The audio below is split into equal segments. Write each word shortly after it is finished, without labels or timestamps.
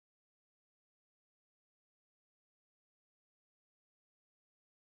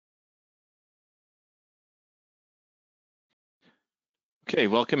Okay,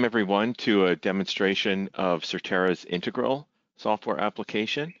 welcome everyone to a demonstration of Certara's Integral software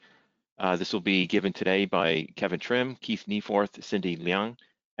application. This will be given today by Kevin Trim, Keith Nieforth, Cindy Liang,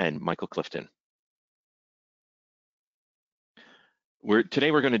 and Michael Clifton.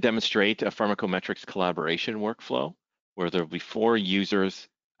 Today we're going to demonstrate a pharmacometrics collaboration workflow where there will be 4 users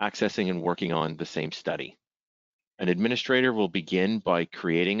accessing and working on the same study. An administrator will begin by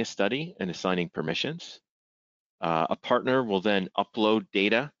creating a study and assigning permissions. A partner will then upload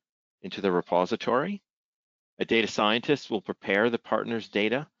data into the repository. A data scientist will prepare the partner's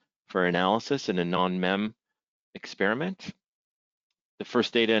data for analysis in a non-mem experiment. The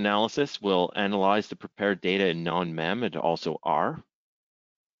first data analysis will analyze the prepared data in non-mem and also R.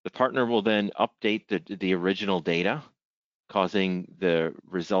 The partner will then update the original data, causing the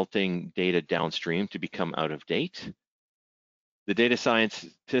resulting data downstream to become out of date. The data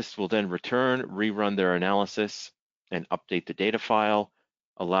scientist will then return, rerun their analysis, and update the data file,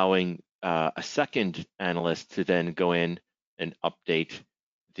 allowing a second analyst to then go in and update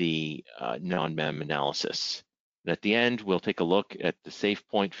the non-mem analysis. And at the end, we'll take a look at the save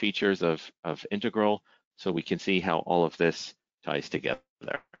point features of Integral so we can see how all of this ties together.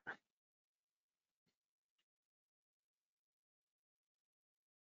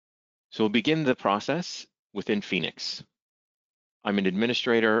 So we'll begin the process within Phoenix. I'm an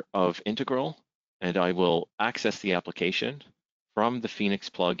administrator of Integral, and I will access the application from the Phoenix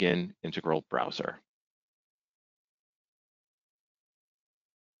plugin Integral browser.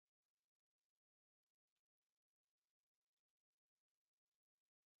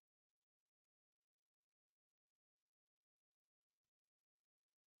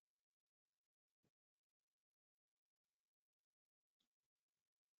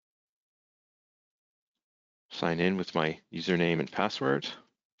 Sign in with my username and password.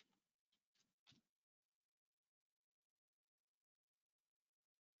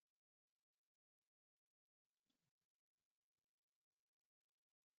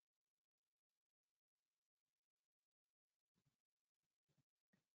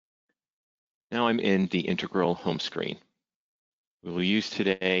 Now I'm in the Integral home screen. We will use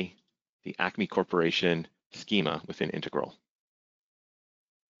today the Acme Corporation schema within Integral.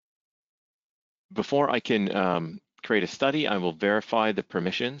 Before I can create a study, I will verify the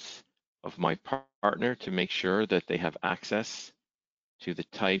permissions of my partner to make sure that they have access to the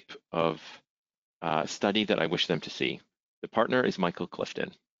type of study that I wish them to see. The partner is Michael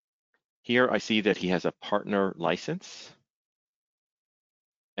Clifton. Here I see that he has a partner license,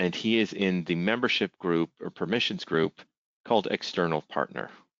 and he is in the membership group or permissions group called External Partner.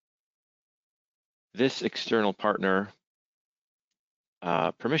 This External Partner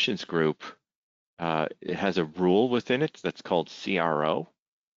permissions group it has a rule within it that's called CRO,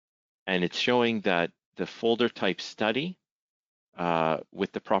 and it's showing that the folder type study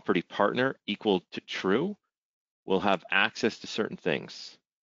with the property partner equal to true will have access to certain things.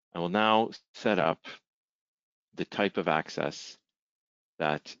 I will now set up the type of access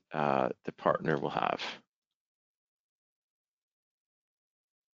that the partner will have.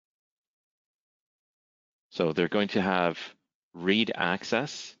 So they're going to have read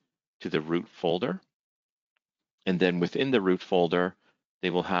access to the root folder. And then within the root folder,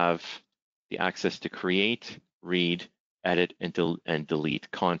 they will have the access to create, read, edit, and delete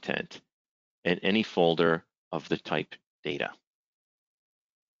content in any folder of the type data.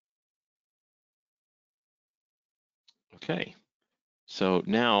 Okay, so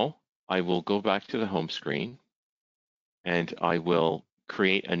now I will go back to the home screen and I will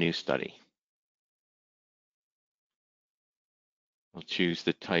create a new study. I'll choose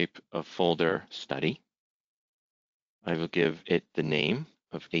the type of folder study. I will give it the name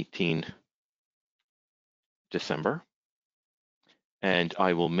of 18 December. And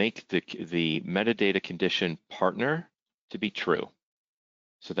I will make the metadata condition partner to be true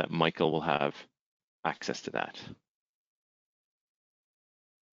so that Michael will have access to that.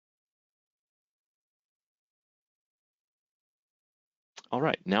 All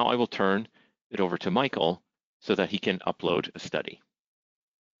right, now I will turn it over to Michael so that he can upload a study.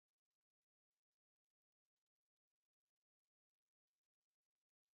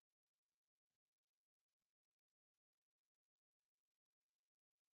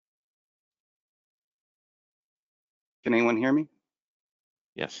 Can anyone hear me?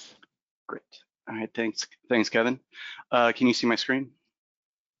 Yes. Great. All right, thanks, Kevin. Can you see my screen?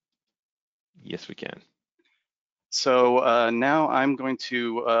 Yes, we can. So now I'm going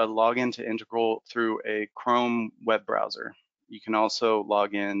to log into Integral through a Chrome web browser. You can also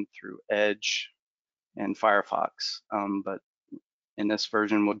log in through Edge and Firefox, but in this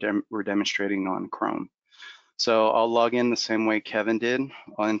version we're demonstrating on Chrome. So I'll log in the same way Kevin did.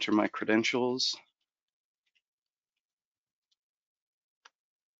 I'll enter my credentials.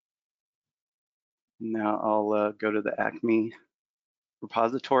 Now I'll go to the Acme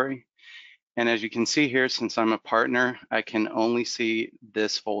repository. And as you can see here, since I'm a partner, I can only see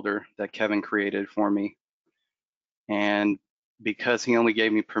this folder that Kevin created for me. And because he only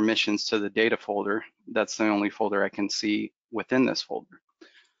gave me permissions to the data folder, that's the only folder I can see within this folder.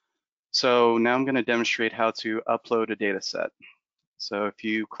 So now I'm going to demonstrate how to upload a data set. So if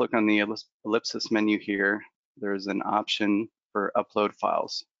you click on the ellipsis menu here, there's an option for upload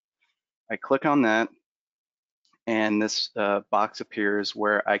files. I click on that, and this box appears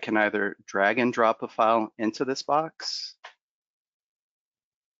where I can either drag and drop a file into this box,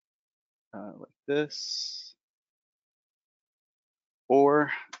 like this, or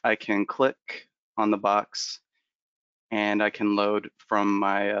I can click on the box and I can load from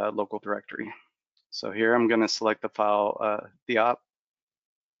my local directory. So here I'm going to select the file, theop,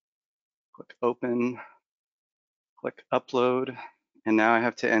 click open, click upload, and now I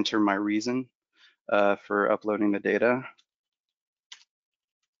have to enter my reason for uploading the data.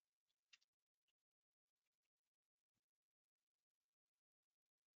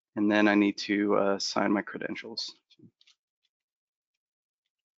 And then I need to sign my credentials.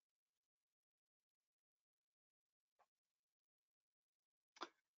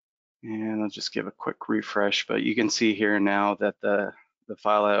 And I'll just give a quick refresh, but you can see here now that the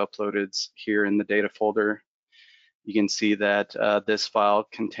file I uploaded is here in the data folder. You can see that this file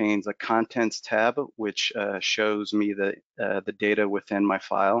contains a contents tab, which shows me the data within my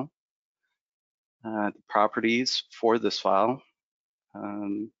file, the properties for this file,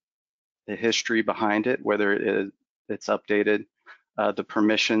 the history behind it, whether it's updated, the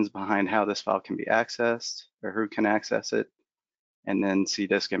permissions behind how this file can be accessed or who can access it, and then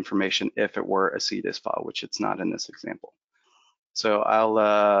CDISC information if it were a CDISC file, which it's not in this example. So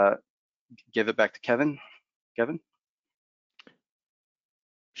I'll give it back to Kevin. Kevin?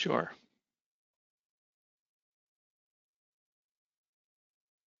 Sure.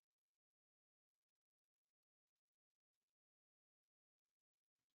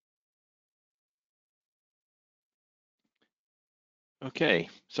 Okay,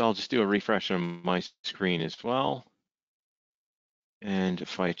 so I'll just do a refresh on my screen as well. And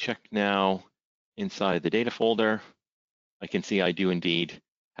if I check now inside the data folder, I can see I do indeed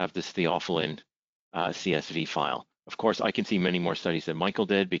have this Theophylline CSV file. Of course, I can see many more studies than Michael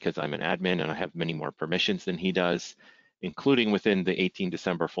did because I'm an admin and I have many more permissions than he does, including within the 18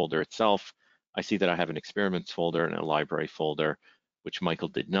 December folder itself. I see that I have an experiments folder and a library folder, which Michael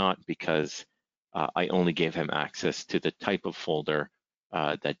did not because I only gave him access to the type of folder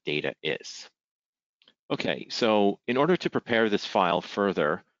that data is. Okay, so in order to prepare this file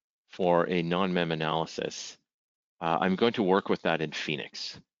further for a non-mem analysis, I'm going to work with that in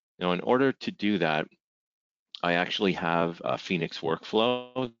Phoenix. Now, in order to do that, I actually have a Phoenix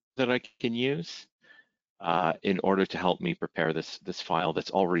workflow that I can use in order to help me prepare this file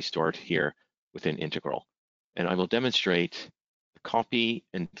that's already stored here within Integral. And I will demonstrate the copy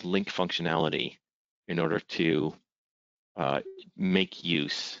and link functionality in order to make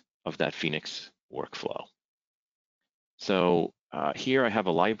use of that Phoenix workflow. So here I have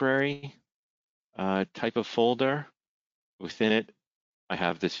a library type of folder. Within it, I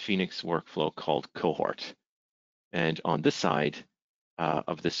have this Phoenix workflow called cohort. And on this side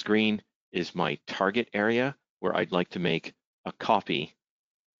of the screen is my target area where I'd like to make a copy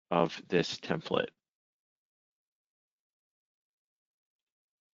of this template.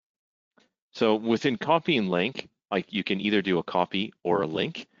 So within copy and link, you can either do a copy or a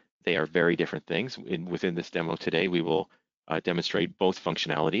link. They are very different things. Within this demo today, we will demonstrate both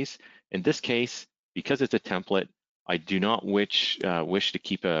functionalities. In this case, because it's a template, I do not wish to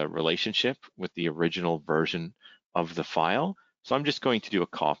keep a relationship with the original version of the file. So I'm just going to do a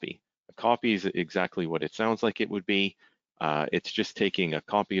copy. A copy is exactly what it sounds like it would be. It's just taking a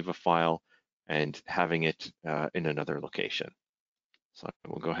copy of a file and having it in another location. So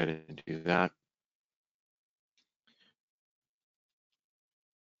we'll go ahead and do that.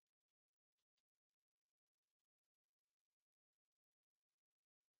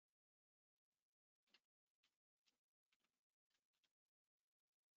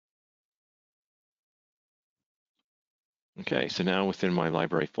 Okay, so now within my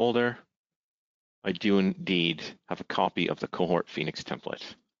library folder, I do indeed have a copy of the cohort Phoenix template.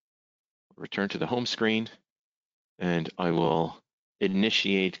 Return to the home screen, and I will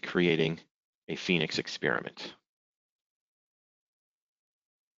initiate creating a Phoenix experiment.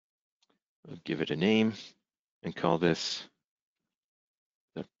 I'll give it a name and call this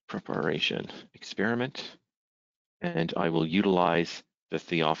the preparation experiment. and I will utilize the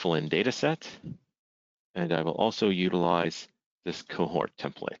theophylline dataset, and I will also utilize this cohort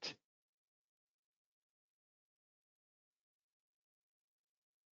template.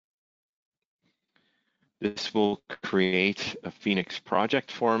 This will create a Phoenix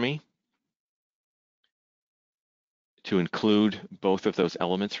project for me to include both of those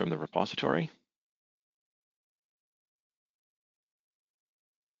elements from the repository.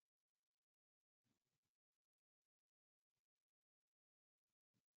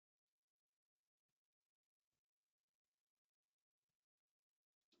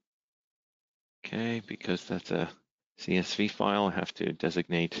 Okay, because that's a CSV file, I have to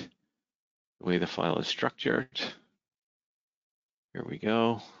designate the way the file is structured. Here we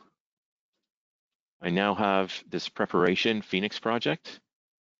go. I now have this preparation Phoenix project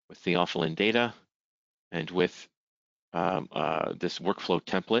with theophylline data and with this workflow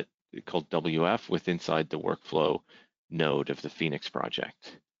template called WF with inside the workflow node of the Phoenix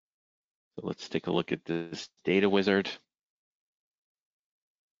project. So let's take a look at this data wizard.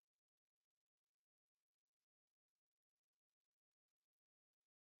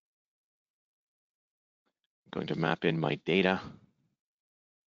 I'm going to map in my data.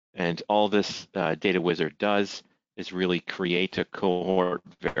 And all this data wizard does is really create a cohort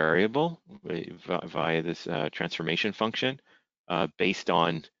variable via this transformation function based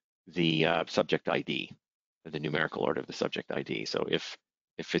on the subject ID, the numerical order of the subject ID. So if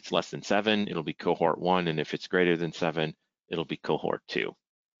it's less than 7, it'll be cohort 1, and if it's greater than 7, it'll be cohort 2.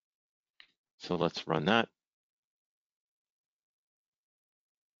 So let's run that.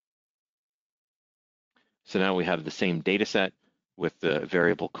 So now we have the same data set with the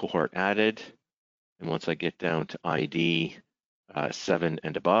variable cohort added. And once I get down to ID 7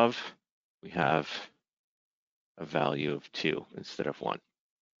 and above, we have a value of 2 instead of 1.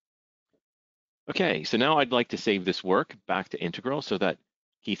 Okay, so now I'd like to save this work back to Integral so that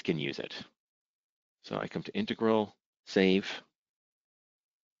Keith can use it. So I come to Integral, save.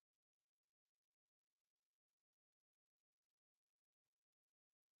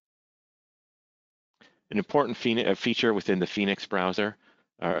 An important feature within the Phoenix browser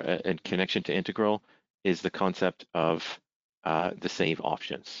and connection to Integral is the concept of the save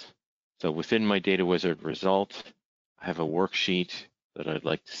options. So within my data wizard result, I have a worksheet that I'd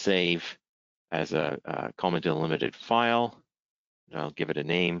like to save as a comma delimited file. And I'll give it a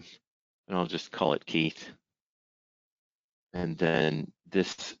name, and I'll just call it Keith. And then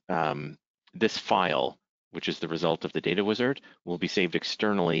this this file, which is the result of the data wizard, will be saved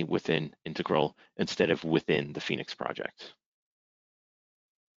externally within Integral instead of within the Phoenix project.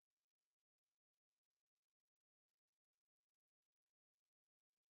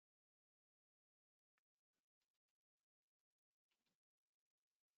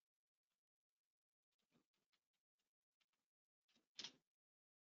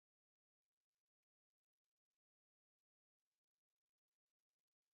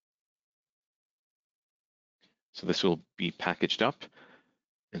 So this will be packaged up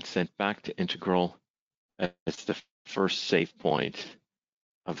and sent back to Integral as the first save point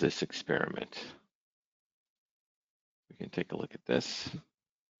of this experiment. We can take a look at this.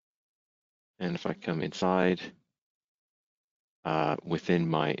 And if I come inside within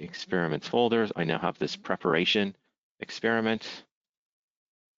my experiments folders, I now have this preparation experiment.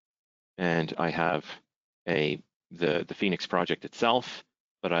 And I have the Phoenix project itself,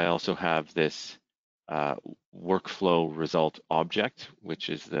 but I also have this workflow result object, which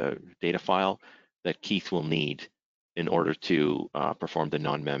is the data file that Keith will need in order to perform the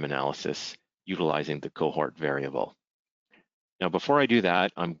non-mem analysis utilizing the cohort variable. Now, before I do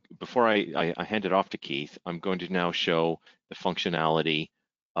that, before I hand it off to Keith, I'm going to now show the functionality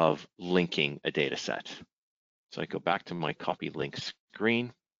of linking a data set. So I go back to my copy link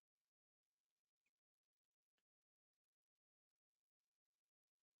screen.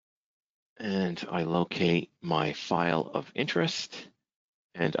 And I locate my file of interest,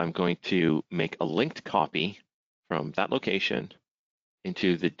 and I'm going to make a linked copy from that location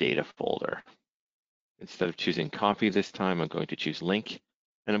into the data folder. Instead of choosing copy this time, I'm going to choose link,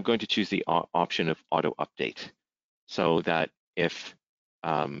 and I'm going to choose the option of auto update so that if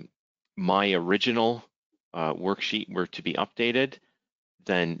my original worksheet were to be updated,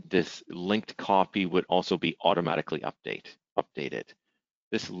 then this linked copy would also be automatically updated.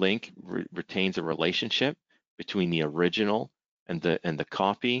 This link retains a relationship between the original and the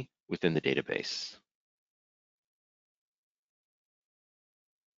copy within the database.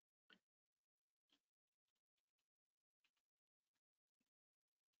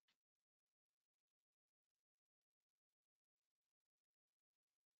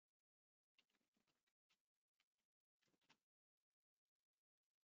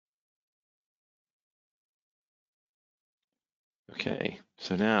 Okay,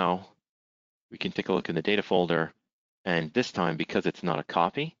 so now we can take a look in the data folder, and this time, because it's not a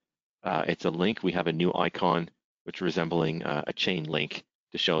copy, it's a link. We have a new icon, which resembling a chain link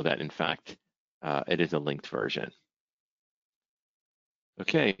to show that, in fact, it is a linked version.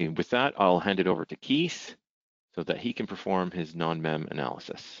 Okay, with that, I'll hand it over to Keith so that he can perform his non-mem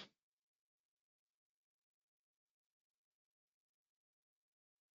analysis.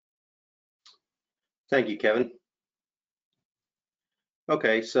 Thank you, Kevin.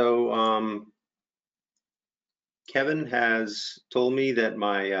 Okay, so Kevin has told me that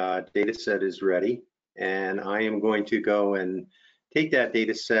my data set is ready, and I am going to go and take that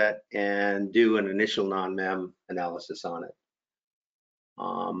data set and do an initial non-mem analysis on it.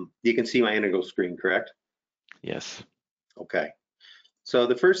 You can see my integral screen, correct? Yes. Okay. So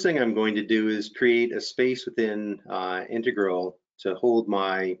the first thing I'm going to do is create a space within integral to hold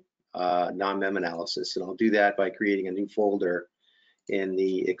my non-mem analysis, and I'll do that by creating a new folder in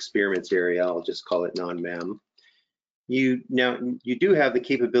the experiments area. I'll just call it non-mem. You do have the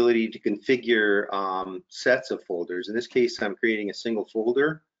capability to configure sets of folders. In this case, I'm creating a single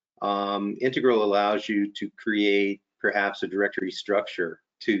folder. Integral allows you to create perhaps a directory structure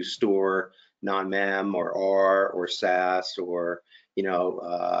to store non-mem or R or SAS or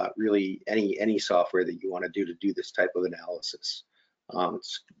really any software that you want to do this type of analysis.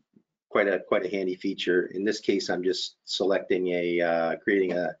 It's quite a handy feature. In this case, I'm just selecting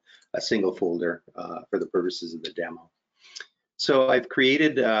creating a single folder for the purposes of the demo. So I've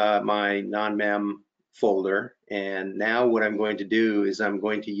created my non-mem folder, and now what I'm going to do is I'm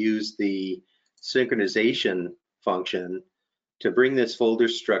going to use the synchronization function to bring this folder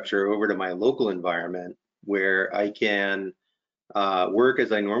structure over to my local environment where I can work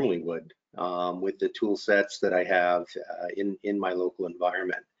as I normally would with the tool sets that I have in my local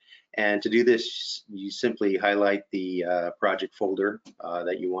environment. And to do this, you simply highlight the project folder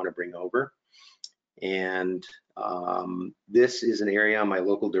that you want to bring over. And this is an area on my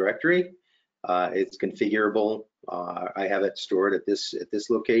local directory. It's configurable. I have it stored at this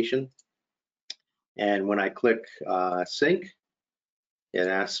location. And when I click sync, it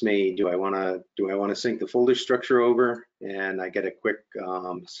asks me, do I want to sync the folder structure over? And I get a quick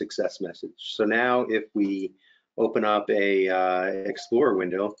success message. So now if we open up a Explorer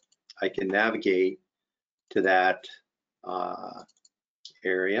window, I can navigate to that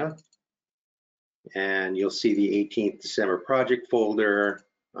area, and you'll see the 18th December project folder.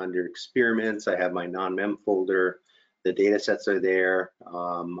 Under experiments, I have my non-mem folder. The data sets are there.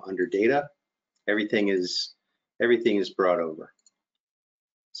 Under data, everything is brought over.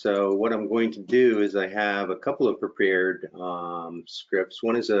 So what I'm going to do is I have a couple of prepared scripts.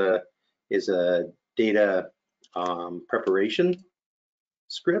 One is a data preparation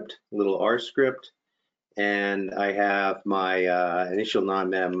script, a little R script, and I have my initial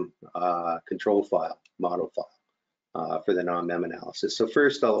non-mem control file, model file for the non-mem analysis. So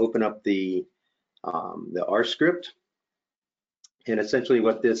first I'll open up the R script, and essentially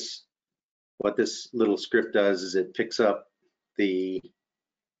what this little script does is it picks up the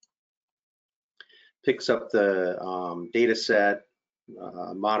data set,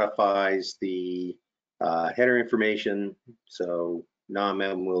 modifies the header information. So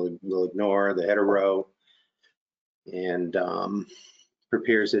non-mem will ignore the header row and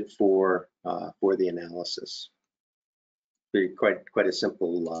prepares it for the analysis. Quite a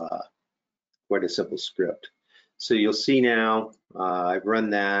simple script. So you'll see now I've run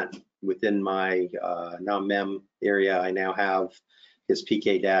that within my non-mem area. I now have his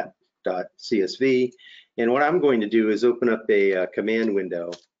pkdat.csv, and what I'm going to do is open up a command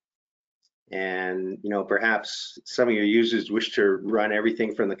window. And perhaps some of your users wish to run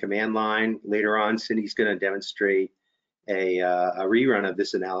everything from the command line. Later on, Cindy's going to demonstrate a rerun of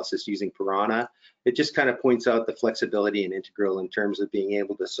this analysis using Piranha. It just kind of points out the flexibility in Integral in terms of being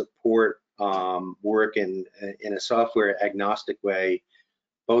able to support work in a software agnostic way,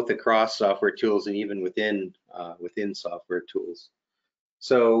 both across software tools and even within software tools.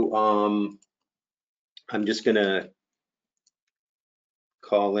 So I'm just going to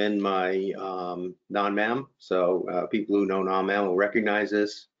call in my non-mem. So people who know non-mem will recognize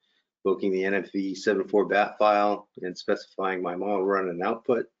this, invoking the NFV74 bat file and specifying my model run and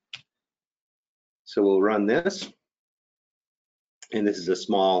output. So we'll run this. And this is a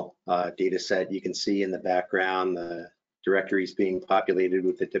small data set. You can see in the background the directories being populated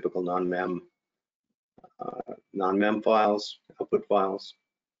with the typical non-mem files, output files.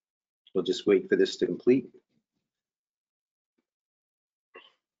 We'll just wait for this to complete.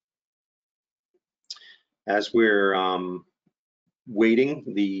 As we're waiting.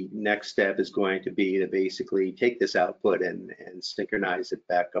 The next step is going to be to basically take this output and synchronize it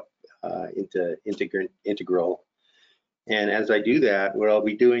back up into integral. And as I do that, what I'll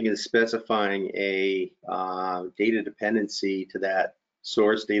be doing is specifying a data dependency to that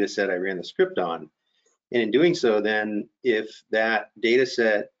source data set I ran the script on. And in doing so, then if that data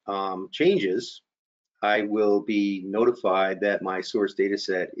set changes, I will be notified that my source data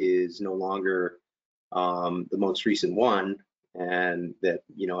set is no longer the most recent one, and that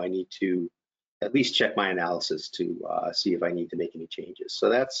I need to at least check my analysis to see if I need to make any changes. So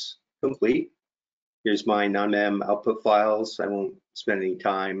that's complete. Here's my non-mem output files. I won't spend any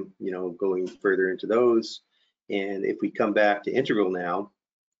time going further into those. And if we come back to integral now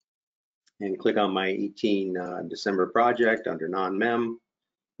and click on my 18 December project under non-mem,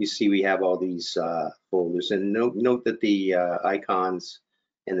 you see we have all these folders. And note that the icons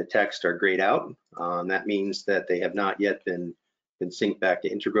and the text are grayed out. That means that they have not yet been synced back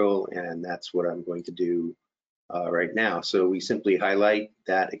to integral, and that's what I'm going to do right now. So we simply highlight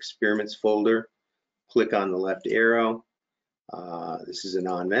that experiments folder, click on the left arrow. This is a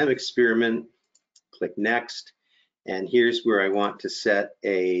non-mem experiment. Click next, and here's where I want to set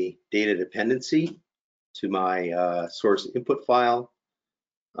a data dependency to my source input file.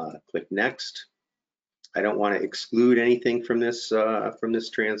 Click next. I don't want to exclude anything from this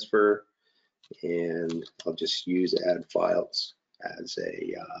transfer, and I'll just use add files as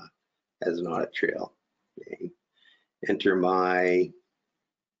an audit trail. Okay. Enter my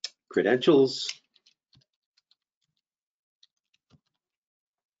credentials.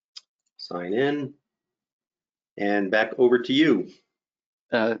 Sign in, and back over to you.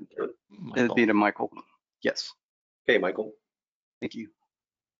 It'd be to Michael. Yes. Okay, Michael. Thank you.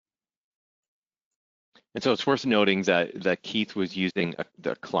 And so it's worth noting that Keith was using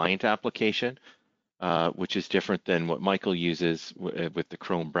the client application, which is different than what Michael uses with the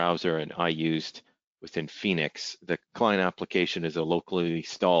Chrome browser, and I used within Phoenix. The client application is a locally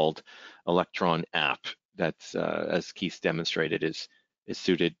installed Electron app that's, as Keith demonstrated, is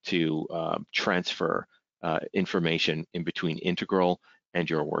suited to transfer information in between integral and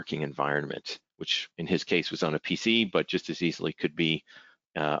your working environment, which in his case was on a PC, but just as easily could be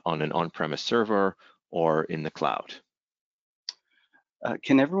on an on-premise server or in the cloud.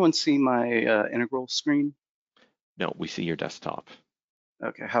 Can everyone see my integral screen? No, we see your desktop.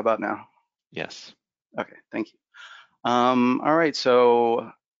 Okay, how about now? Yes. Okay, thank you. All right, so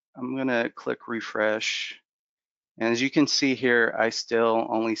I'm gonna click refresh. And as you can see here, I still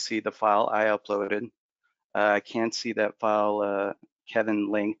only see the file I uploaded. I can't see that file Kevin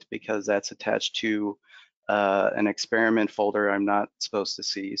linked because that's attached to an experiment folder I'm not supposed to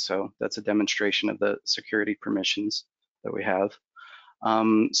see. So that's a demonstration of the security permissions that we have.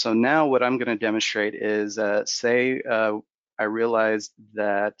 So now what I'm going to demonstrate is, say I realized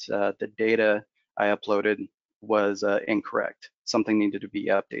that the data I uploaded was incorrect. Something needed to be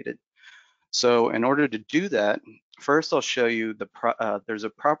updated. So in order to do that, first I'll show you there's a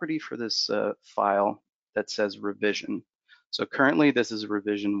property for this file that says revision. So currently this is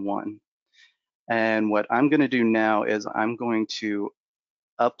revision 1. And what I'm going to do now is I'm going to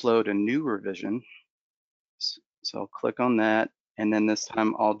upload a new revision. So I'll click on that, and then this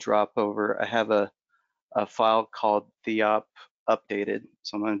time I'll drop over. I have a file called theop updated.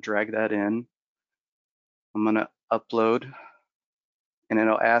 So I'm going to drag that in. I'm going to upload, and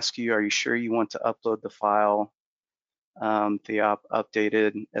it'll ask you, are you sure you want to upload the file theop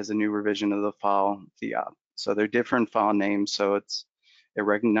updated as a new revision of the file theop? So they're different file names, so it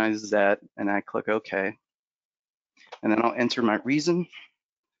recognizes that, and I click OK. And then I'll enter my reason.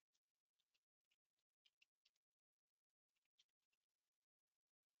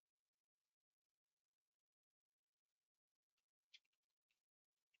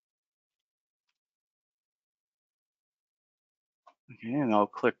 Okay, and I'll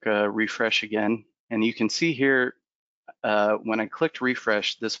click refresh again. And you can see here, when I clicked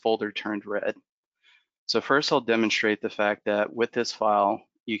refresh, this folder turned red. So first I'll demonstrate the fact that with this file,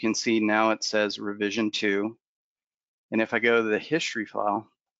 you can see now it says revision 2. And if I go to the history file,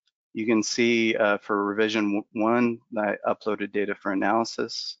 you can see for revision 1, I uploaded data for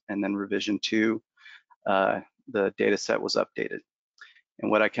analysis, and then revision 2, the data set was updated. And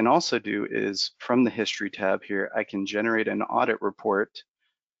what I can also do is from the history tab here, I can generate an audit report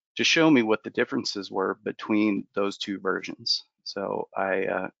to show me what the differences were between those two versions. So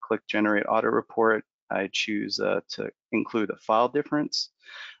I click generate audit report. I choose to include a file difference.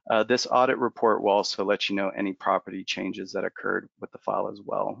 This audit report will also let you know any property changes that occurred with the file as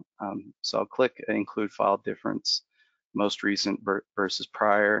well. So I'll click include file difference, most recent versus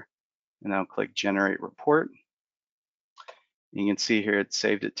prior, and I'll click generate report. You can see here it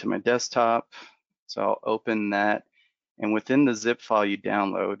saved it to my desktop. So I'll open that. And within the zip file you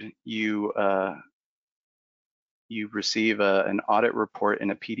download, you receive an audit report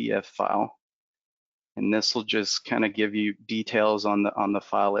in a PDF file. And this will just kind of give you details on the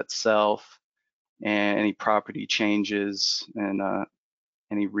file itself and any property changes and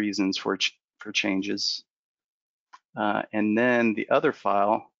any reasons for changes. And then the other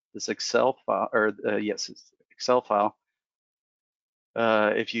file, this Excel file, or yes, it's Excel file.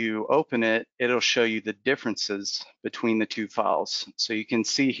 If you open it, it'll show you the differences between the two files. So you can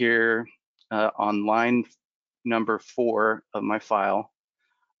see here on line number 4 of my file,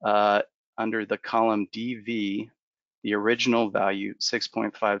 under the column DV, the original value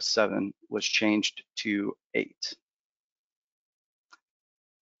 6.57 was changed to 8.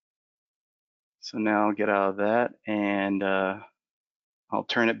 So now I'll get out of that and I'll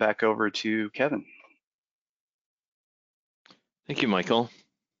turn it back over to Kevin. Thank you, Michael.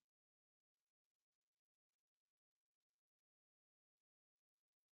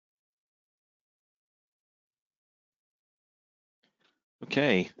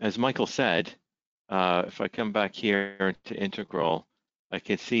 Okay, as Michael said, if I come back here to Integral, I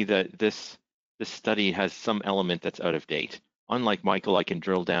can see that this study has some element that's out of date. Unlike Michael, I can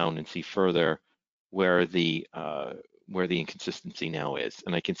drill down and see further where the inconsistency now is,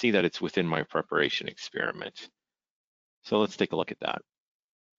 and I can see that it's within my preparation experiment. So let's take a look at that.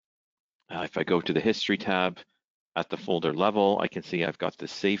 If I go to the History tab at the folder level, I can see I've got the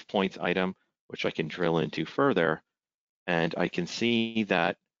Save Points item, which I can drill into further, and I can see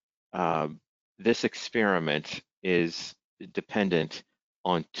that this experiment is dependent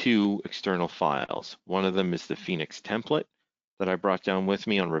on 2 external files. One of them is the Phoenix template that I brought down with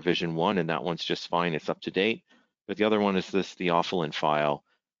me on revision 1, and that one's just fine, it's up to date. But the other one is this Theophylline file,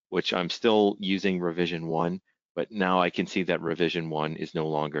 which I'm still using revision 1, but now I can see that revision 1 is no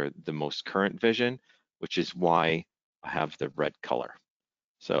longer the most current version, which is why I have the red color.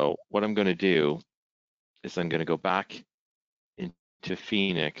 So what I'm going to do is I'm going to go back into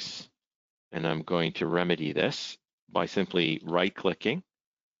Phoenix, and I'm going to remedy this by simply right-clicking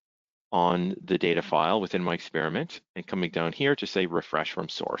on the data file within my experiment and coming down here to say refresh from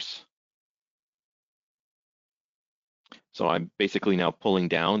source. So I'm basically now pulling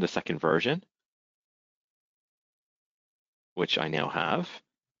down the second version, which I now have.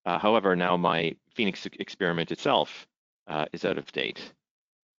 However, now my Phoenix experiment itself is out of date,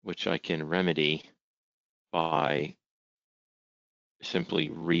 which I can remedy by simply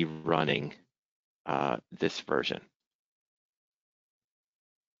rerunning this version.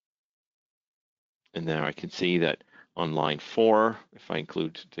 And now I can see that on line 4, if I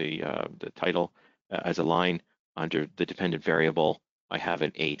include the title as a line, under the dependent variable, I have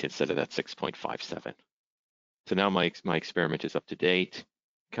an 8 instead of that 6.57. So now my experiment is up to date.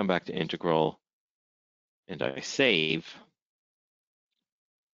 Come back to Integral, and I save.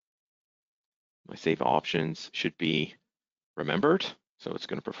 My save options should be remembered, so it's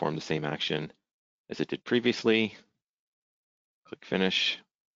going to perform the same action as it did previously. Click Finish.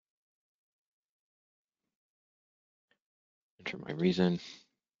 Enter my reason.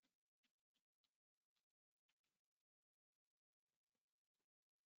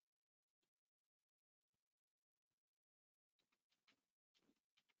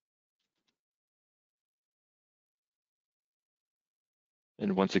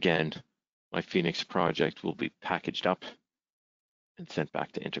 And once again, my Phoenix project will be packaged up and sent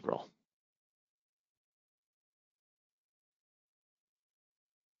back to Integral.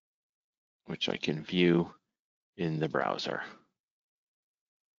 Which I can view in the browser.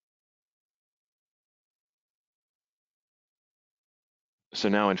 So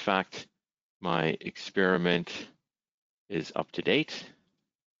now, in fact, my experiment is up to date.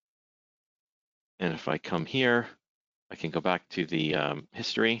 And if I come here, I can go back to the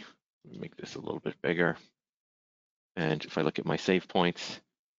history, make this a little bit bigger. And if I look at my save points,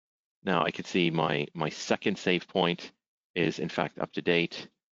 now I can see my second save point is in fact up to date.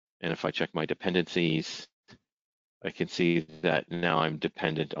 And if I check my dependencies, I can see that now I'm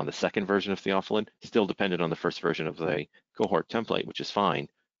dependent on the second version of Theophylline, still dependent on the first version of the cohort template, which is fine,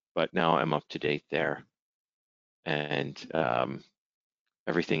 but now I'm up to date there. And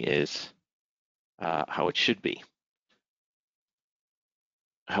everything is how it should be.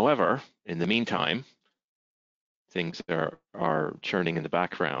 However, in the meantime, things are churning in the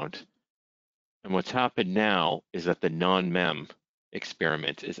background. And what's happened now is that the non-mem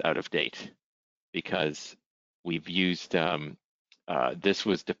experiment is out of date because we've used, this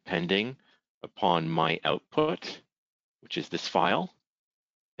was depending upon my output, which is this file.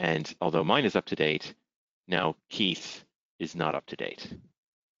 And although mine is up to date, now Keith is not up to date.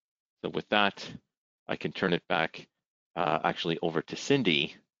 So with that, I can turn it back actually over to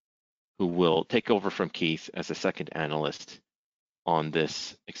Cindy, who will take over from Keith as a second analyst on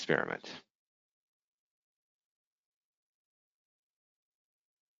this experiment.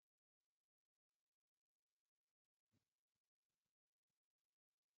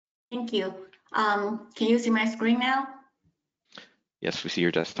 Thank you. Can you see my screen now? Yes, we see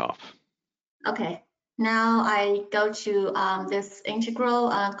your desktop. Okay. Now I go to this integral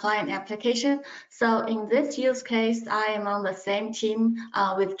client application. So in this use case, I am on the same team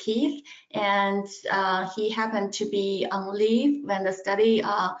with Keith, and he happened to be on leave when the study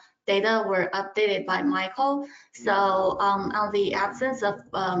data were updated by Michael. So on the absence of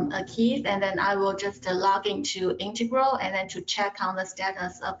Keith, and then I will just log into integral and then to check on the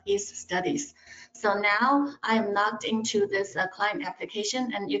status of his studies. So now I am logged into this client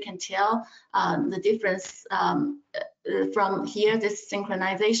application, and you can tell the difference from here, this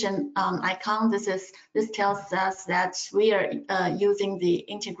synchronization icon. This tells us that we are using the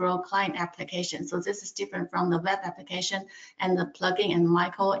integral client application. So this is different from the web application and the plugin and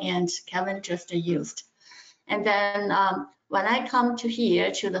Michael and Kevin just used. And then when I come to here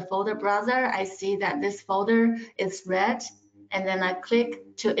to the folder browser, I see that this folder is red. And then I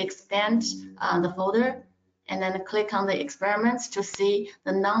click to expand the folder, and then I click on the experiments to see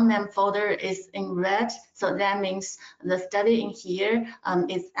the non-mem folder is in red. So that means the study in here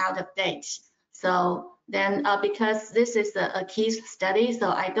is out of date. So then because this is a Keith study, so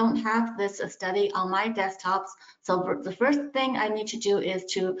I don't have this study on my desktops. So the first thing I need to do is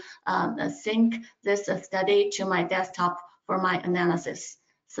to sync this study to my desktop for my analysis.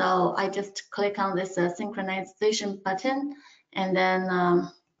 So I just click on this synchronization button, and then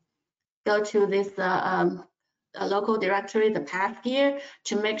go to this local directory, the path here,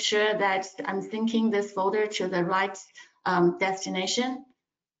 to make sure that I'm syncing this folder to the right destination.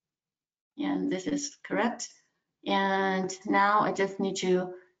 And this is correct. And now I just need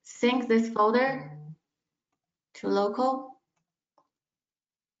to sync this folder to local.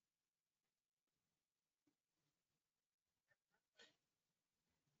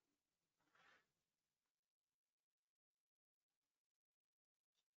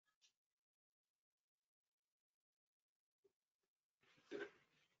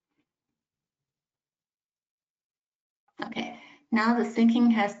 Okay, now the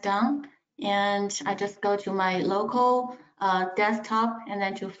syncing has done, and I just go to my local desktop and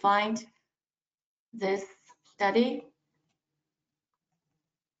then to find this study.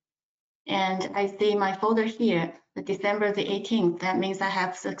 And I see my folder here, the December the 18th. That means I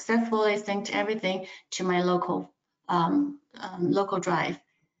have successfully synced everything to my local local drive.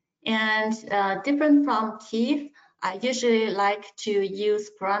 And different from Keith, I usually like to use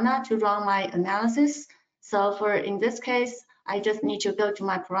Piranha to run my analysis. So for in this case, I just need to go to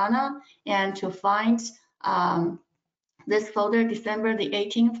my Piranha and to find this folder, December the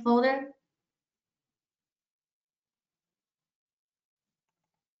 18th folder.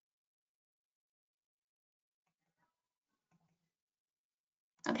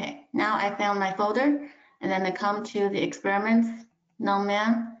 Okay, now I found my folder, and then I come to the experiments,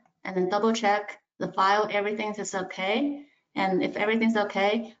 non-man, and then double check the file, everything is okay. And if everything's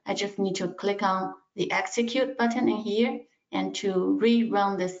okay, I just need to click on the execute button in here and to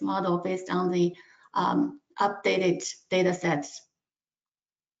rerun this model based on the updated data sets.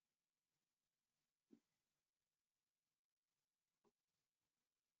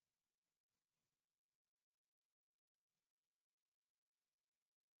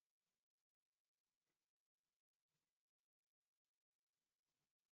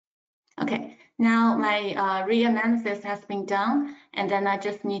 Okay, now my reanalysis has been done, and then I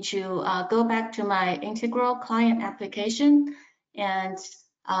just need to go back to my integral client application and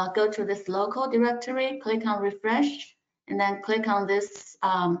go to this local directory, click on refresh, and then click on this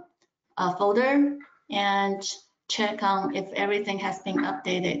folder and check on if everything has been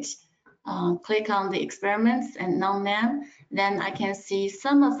updated. Click on the experiments and non-man, then I can see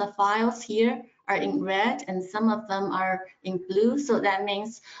some of the files here are in red and some of them are in blue. So that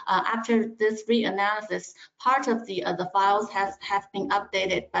means after this reanalysis, part of the files have been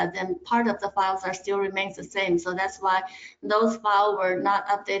updated, but then part of the files are still remains the same. So that's why those files were not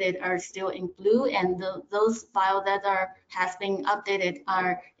updated are still in blue, and those files that has been updated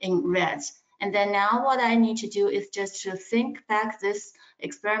are in red. And then now what I need to do is just to sync back this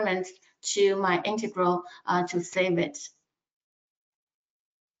experiment to my integral to save it.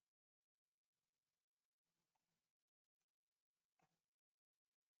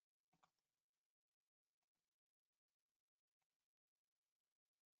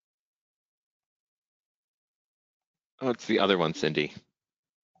 Oh, it's the other one, Cindy.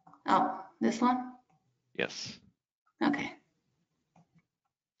 Oh, this one? Yes. Okay.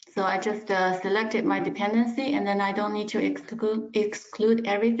 So I just selected my dependency, and then I don't need to exclude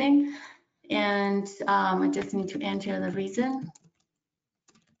everything. And I just need to enter the reason.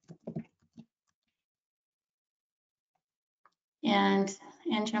 And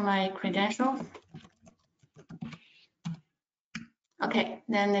enter my credentials. Okay,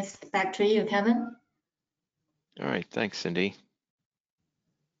 then it's back to you, Kevin. All right, thanks, Cindy.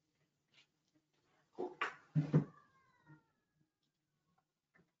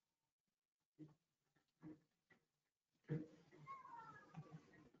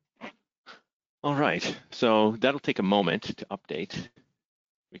 All right, so that'll take a moment to update.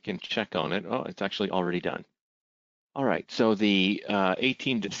 We can check on it. Oh, it's actually already done. All right, so the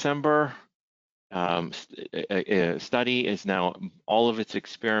 18 December study is now, all of its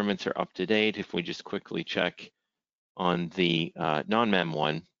experiments are up to date. If we just quickly check on the non-mem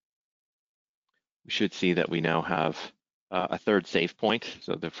one, we should see that we now have a third save point.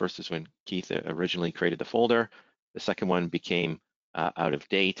 So the first is when Keith originally created the folder. The second one became out of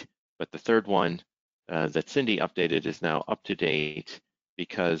date, but the third one that Cindy updated is now up to date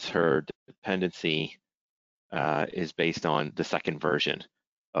because her dependency is based on the second version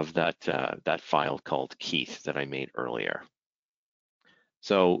of that file called Keith that I made earlier.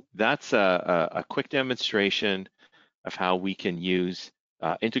 So that's a quick demonstration of how we can use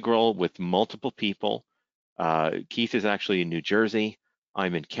Integral with multiple people. Keith is actually in New Jersey,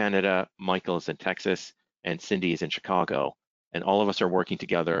 I'm in Canada, Michael is in Texas, and Cindy is in Chicago. And all of us are working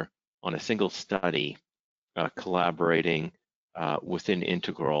together on a single study, collaborating within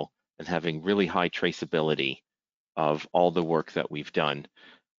Integral and having really high traceability of all the work that we've done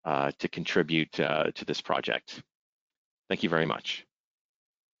to contribute to this project. Thank you very much.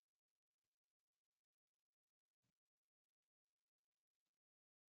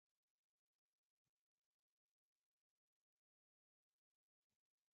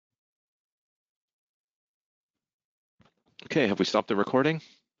 Okay, have we stopped the recording?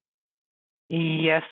 Yes,